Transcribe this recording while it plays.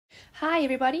Hi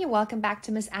everybody, welcome back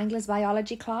to Miss Angler's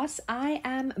biology class. I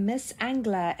am Miss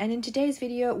Angler, and in today's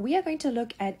video we are going to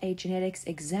look at a genetics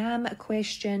exam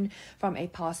question from a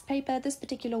past paper. This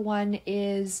particular one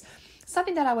is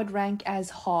something that I would rank as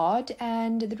hard,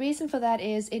 and the reason for that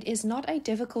is it is not a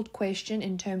difficult question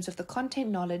in terms of the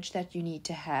content knowledge that you need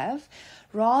to have.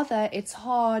 Rather, it's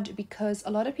hard because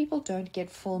a lot of people don't get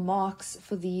full marks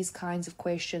for these kinds of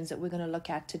questions that we're going to look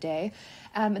at today.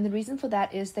 And the reason for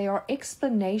that is they are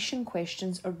explanation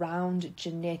questions around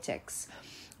genetics.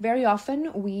 Very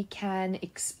often we can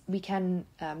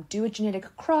do a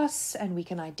genetic cross and we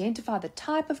can identify the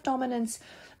type of dominance,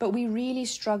 but we really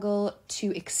struggle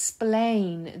to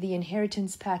explain the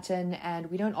inheritance pattern and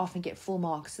we don't often get full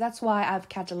marks. So that's why I've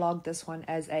catalogued this one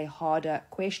as a harder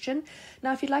question.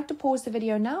 Now, if you'd like to pause the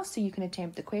video now so you can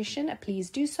attempt the question, please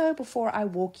do so before I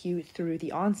walk you through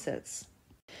the answers.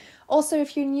 Also,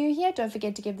 if you're new here, don't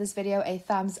forget to give this video a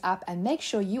thumbs up and make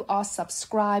sure you are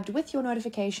subscribed with your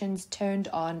notifications turned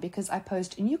on because I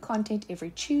post new content every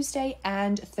Tuesday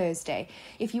and Thursday.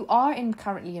 If you are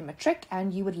currently in matric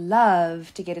and you would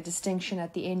love to get a distinction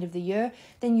at the end of the year,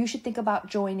 then you should think about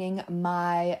joining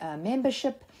my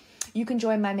membership. You can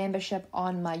join my membership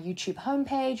on my YouTube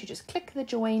homepage. You just click the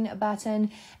join button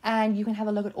and you can have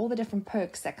a look at all the different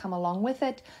perks that come along with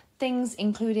it. Things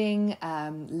including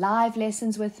live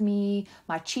lessons with me,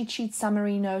 my cheat sheet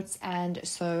summary notes, and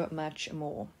so much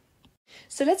more.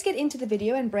 So let's get into the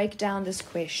video and break down this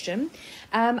question.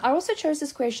 I also chose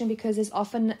this question because there's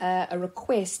often a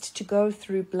request to go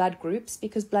through blood groups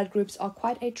because blood groups are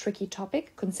quite a tricky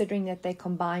topic considering that they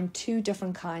combine two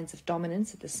different kinds of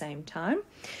dominance at the same time.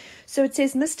 So it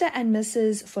says Mr. and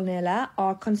Mrs. Fonella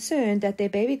are concerned that their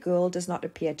baby girl does not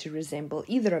appear to resemble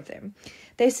either of them.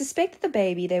 They suspect that the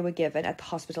baby they were given at the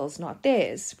hospital is not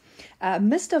theirs.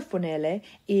 Mr. Fonella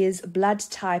is blood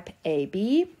type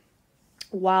AB,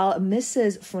 while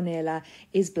Mrs. Fonella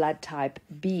is blood type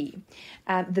B.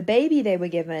 The baby they were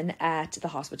given at the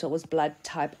hospital was blood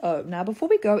type O. Now, before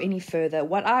we go any further,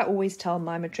 what I always tell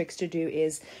my matrics to do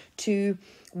is to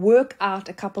work out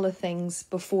a couple of things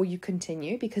before you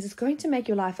continue because it's going to make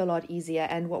your life a lot easier.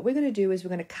 And what we're going to do is we're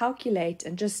going to calculate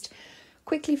and just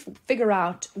quickly figure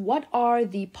out what are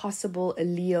the possible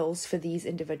alleles for these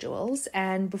individuals.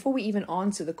 And before we even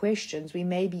answer the questions, we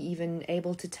may be even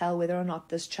able to tell whether or not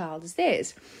this child is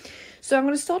theirs. So I'm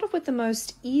going to start off with the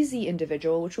most easy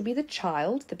individual, which will be the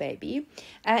child, the baby.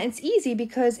 It's easy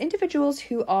because individuals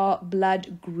who are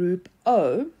blood group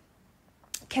O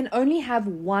can only have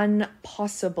one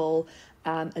possible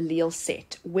allele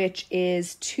set, which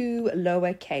is two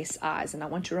lowercase i's. And I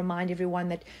want to remind everyone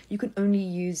that you can only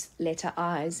use letter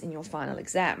i's in your final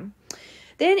exam.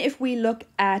 Then if we look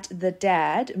at the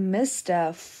dad,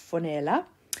 Mr. Fonella,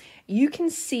 you can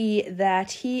see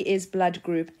that he is blood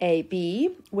group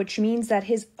AB, which means that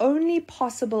his only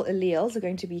possible alleles are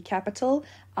going to be capital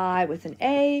I with an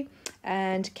A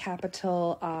and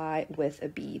capital I with a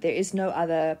B. There is no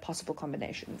other possible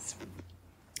combinations.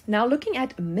 Now looking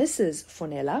at Mrs.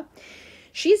 Fonella,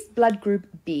 she's blood group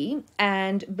B,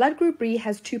 and blood group B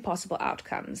has two possible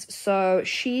outcomes. So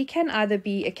she can either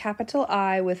be a capital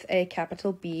I with a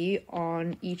capital B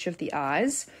on each of the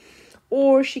I's,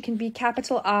 or she can be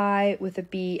capital I with a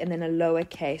B and then a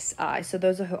lowercase I. So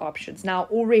those are her options. Now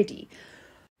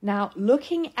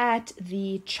looking at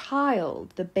the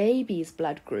child, the baby's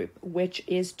blood group, which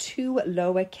is two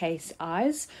lowercase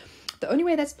i's, the only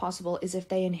way that's possible is if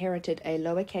they inherited a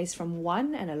lowercase from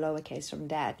one and a lowercase from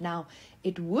dad. Now,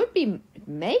 it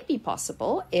may be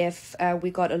possible if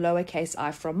we got a lowercase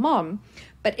I from mom,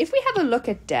 but if we have a look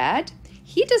at dad,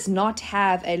 he does not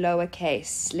have a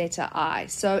lowercase letter I,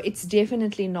 so it's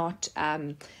definitely not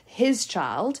his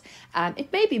child.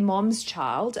 It may be mom's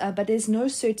child, but there's no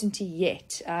certainty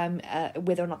yet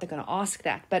whether or not they're going to ask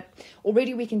that. But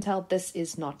already we can tell this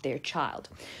is not their child.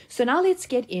 So now let's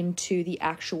get into the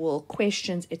actual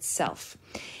questions itself.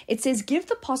 It says, give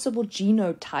the possible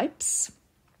genotypes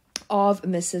of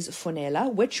Mrs.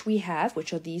 Fonella, which we have,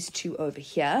 which are these two over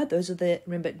here. Those are the,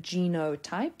 remember,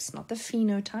 genotypes, not the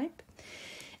phenotype.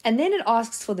 And then it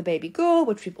asks for the baby girl,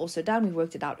 which we've also done. We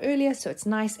worked it out earlier, so it's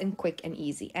nice and quick and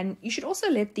easy. And you should also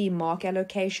let the mark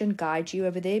allocation guide you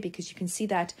over there because you can see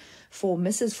that for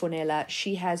Mrs. Fonella,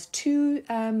 she has two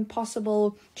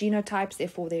possible genotypes,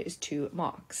 therefore there is 2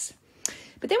 marks.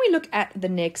 But then we look at the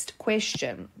next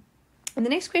question. And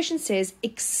the next question says,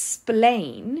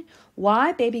 explain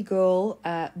why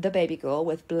the baby girl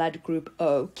with blood group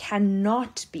O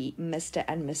cannot be Mr.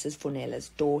 and Mrs. Fonella's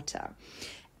daughter.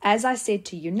 As I said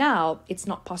to you now, it's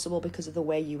not possible because of the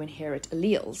way you inherit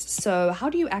alleles. So how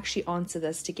do you actually answer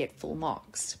this to get full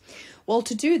marks? Well,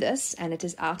 to do this, and it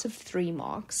is out of 3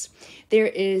 marks, there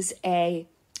is a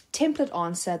template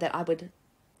answer that I would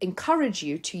encourage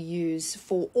you to use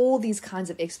for all these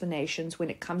kinds of explanations when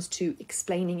it comes to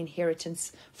explaining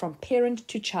inheritance from parent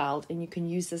to child. And you can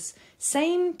use this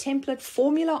same template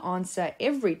formula answer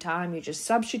every time. You just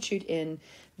substitute in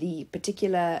the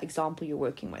particular example you're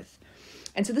working with.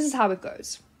 And so this is how it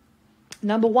goes.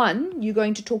 Number 1, you're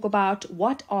going to talk about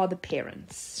what are the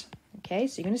parents. Okay,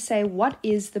 so you're going to say, what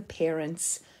is the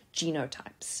parent's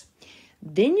genotypes?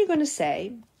 Then you're going to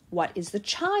say, what is the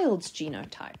child's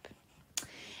genotype?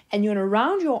 And you're going to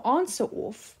round your answer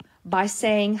off by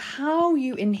saying how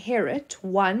you inherit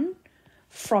one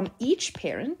from each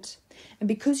parent. And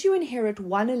because you inherit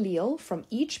one allele from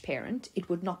each parent, it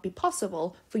would not be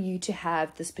possible for you to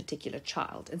have this particular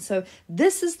child. And so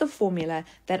this is the formula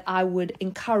that I would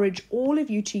encourage all of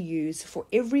you to use for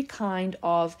every kind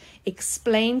of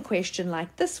explain question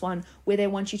like this one, where they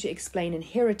want you to explain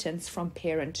inheritance from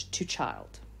parent to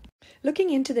child.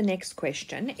 Looking into the next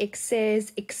question, it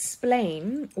says,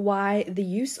 explain why the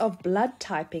use of blood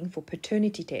typing for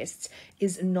paternity tests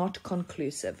is not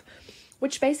conclusive,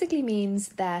 which basically means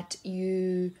that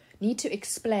you need to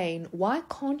explain why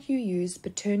can't you use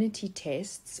paternity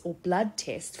tests or blood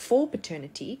tests for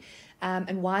paternity,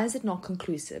 and why is it not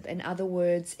conclusive? In other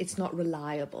words, it's not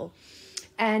reliable.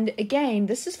 And again,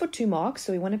 this is for 2 marks,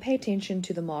 so we want to pay attention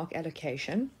to the mark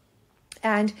allocation.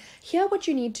 And here what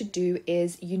you need to do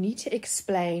is you need to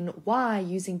explain why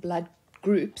using blood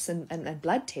groups and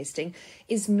blood testing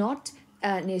is not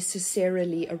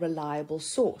necessarily a reliable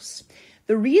source.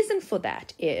 The reason for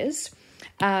that is,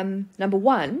 number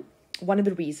one of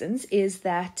the reasons is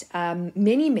that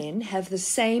many men have the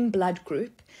same blood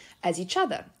group as each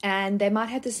other, and they might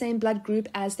have the same blood group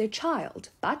as their child,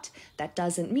 but that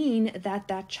doesn't mean that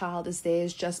that child is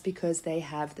theirs just because they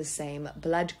have the same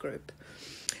blood group.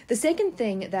 The second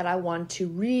thing that I want to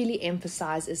really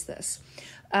emphasize is this.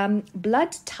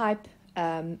 Blood type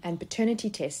and paternity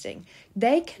testing,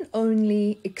 they can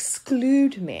only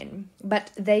exclude men,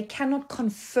 but they cannot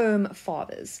confirm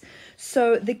fathers.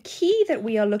 So the key that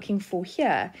we are looking for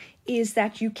here is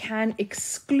that you can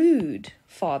exclude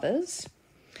fathers,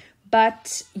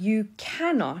 but you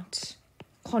cannot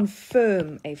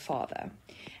confirm a father.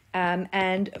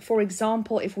 And for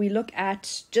example, if we look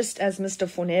at, just as Mr.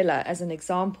 Fornella as an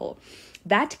example,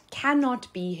 that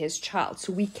cannot be his child.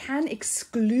 So we can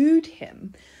exclude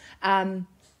him.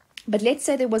 But let's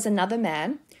say there was another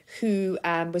man who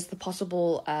was the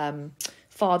possible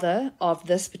father of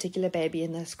this particular baby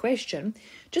in this question.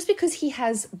 Just because he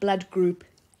has blood group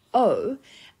O,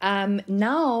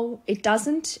 now it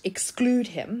doesn't exclude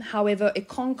him. However, it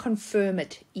can't confirm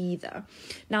it either.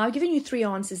 Now, I've given you 3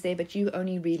 answers there, but you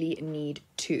only really need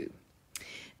 2.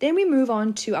 Then we move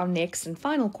on to our next and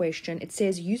final question. It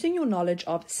says, using your knowledge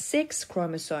of sex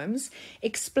chromosomes,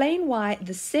 explain why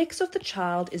the sex of the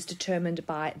child is determined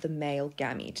by the male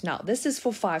gamete. Now, this is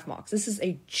for 5 marks. This is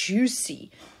a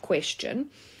juicy question.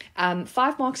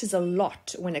 5 marks is a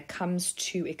lot when it comes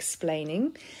to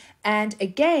explaining. And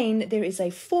again, there is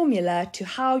a formula to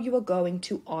how you are going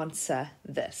to answer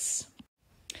this.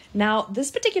 Now,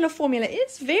 this particular formula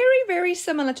is very, very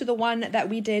similar to the one that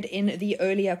we did in the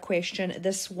earlier question,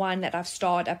 this one that I've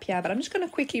starred up here, but I'm just going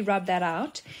to quickly rub that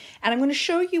out. And I'm going to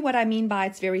show you what I mean by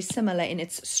it's very similar in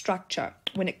its structure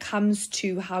when it comes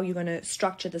to how you're going to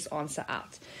structure this answer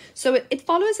out. So it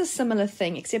follows a similar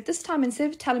thing, except this time, instead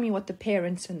of telling me what the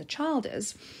parents and the child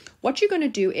is, what you're going to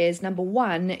do is, number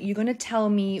 1, you're going to tell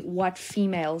me what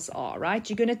females are, right?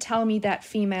 You're going to tell me that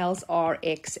females are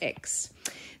XX.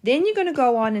 Then you're going to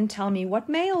go on and tell me what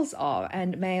males are,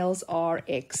 and males are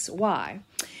XY.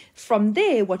 From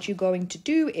there, what you're going to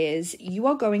do is you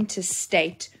are going to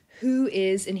state who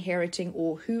is inheriting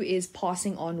or who is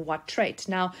passing on what trait.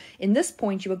 Now, in this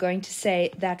point, you are going to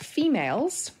say that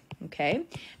females, okay,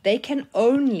 they can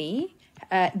only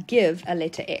give a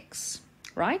letter X,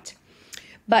 right?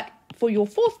 But for your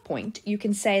 4th point, you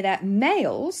can say that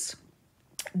males,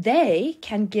 they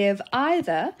can give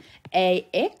either a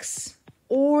X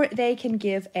or they can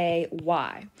give a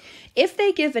Y. If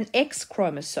they give an X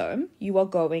chromosome, you are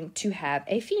going to have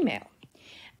a female.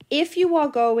 If you are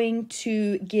going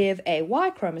to give a Y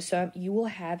chromosome, you will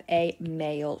have a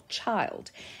male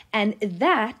child. And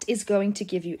that is going to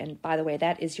give you, and by the way,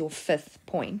 that is your 5th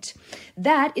point,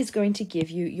 that is going to give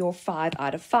you your 5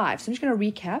 out of 5. So I'm just going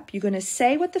to recap. You're going to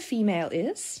say what the female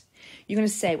is. You're going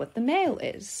to say what the male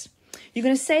is. You're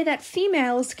going to say that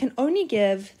females can only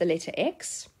give the letter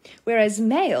X, whereas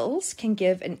males can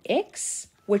give an X,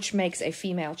 which makes a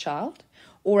female child,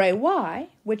 or a Y,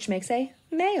 which makes a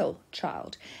male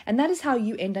child. And that is how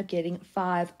you end up getting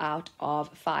 5 out of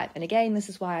 5. And again, this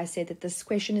is why I said that this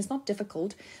question is not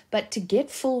difficult, but to get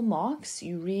full marks,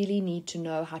 you really need to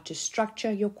know how to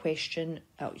structure your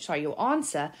your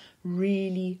answer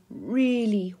really,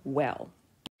 really well.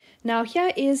 Now,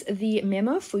 here is the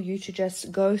memo for you to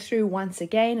just go through once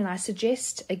again, and I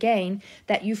suggest again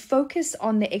that you focus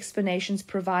on the explanations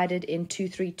provided in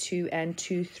 232 and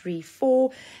 234.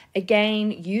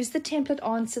 Again, use the template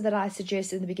answer that I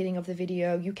suggested in the beginning of the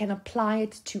video. You can apply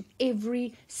it to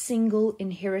every single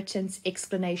inheritance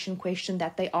explanation question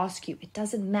that they ask you. It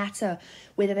doesn't matter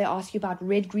whether they ask you about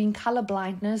red-green color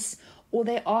blindness or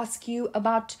they ask you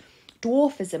about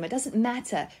dwarfism. It doesn't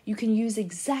matter. You can use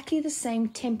exactly the same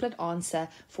template answer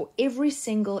for every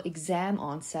single exam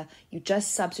answer. You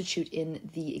just substitute in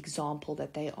the example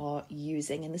that they are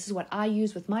using. And this is what I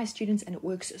use with my students, and it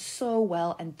works so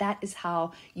well. And that is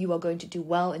how you are going to do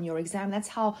well in your exam. That's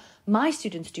how my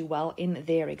students do well in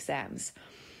their exams.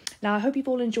 Now, I hope you've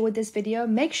all enjoyed this video.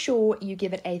 Make sure you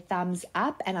give it a thumbs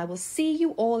up, and I will see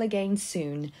you all again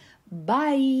soon.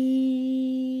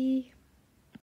 Bye.